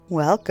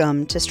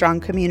Welcome to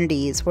Strong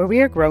Communities, where we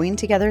are growing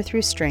together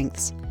through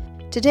strengths.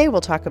 Today we'll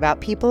talk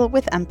about people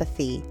with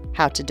empathy,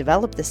 how to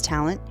develop this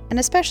talent, and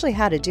especially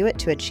how to do it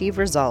to achieve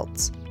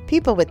results.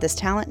 People with this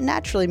talent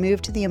naturally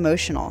move to the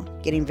emotional,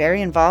 getting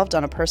very involved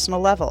on a personal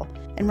level,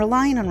 and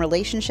relying on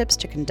relationships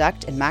to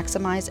conduct and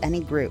maximize any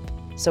group.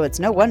 So it's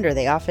no wonder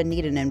they often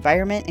need an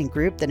environment and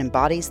group that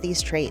embodies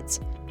these traits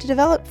to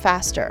develop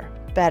faster,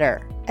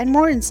 better, and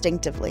more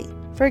instinctively.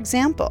 For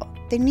example,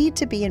 they need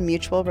to be in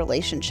mutual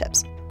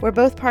relationships where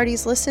both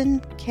parties listen,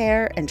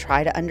 care, and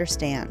try to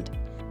understand.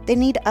 They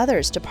need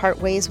others to part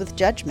ways with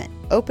judgment,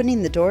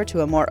 opening the door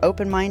to a more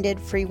open-minded,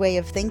 free way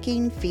of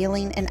thinking,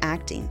 feeling, and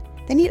acting.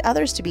 They need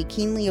others to be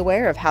keenly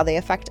aware of how they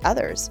affect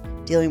others,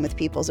 dealing with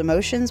people's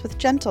emotions with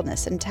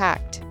gentleness and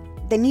tact.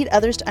 They need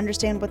others to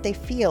understand what they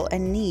feel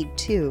and need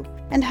too,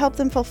 and help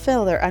them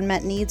fulfill their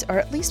unmet needs or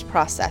at least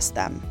process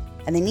them.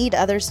 And they need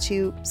others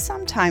to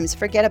sometimes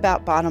forget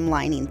about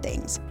bottom-lining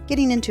things,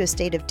 getting into a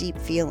state of deep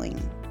feeling,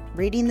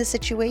 reading the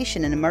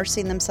situation and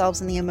immersing themselves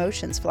in the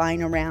emotions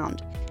flying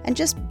around, and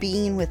just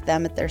being with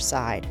them at their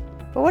side.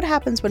 But what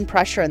happens when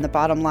pressure and the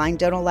bottom line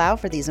don't allow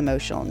for these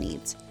emotional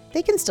needs?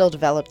 They can still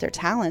develop their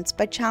talents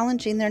by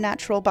challenging their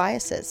natural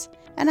biases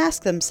and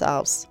ask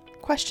themselves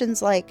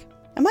questions like,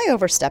 am I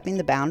overstepping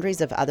the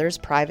boundaries of others'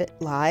 private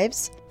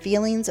lives,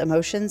 feelings,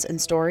 emotions, and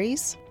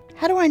stories?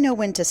 How do I know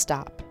when to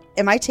stop?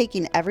 Am I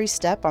taking every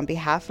step on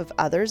behalf of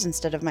others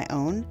instead of my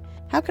own?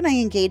 How can I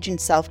engage in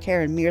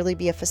self-care and merely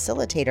be a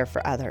facilitator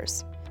for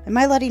others? Am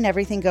I letting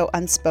everything go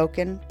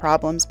unspoken,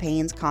 problems,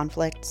 pains,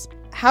 conflicts?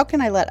 How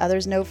can I let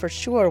others know for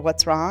sure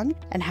what's wrong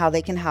and how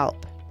they can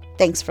help?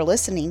 Thanks for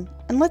listening,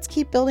 and let's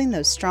keep building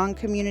those strong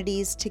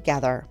communities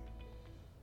together.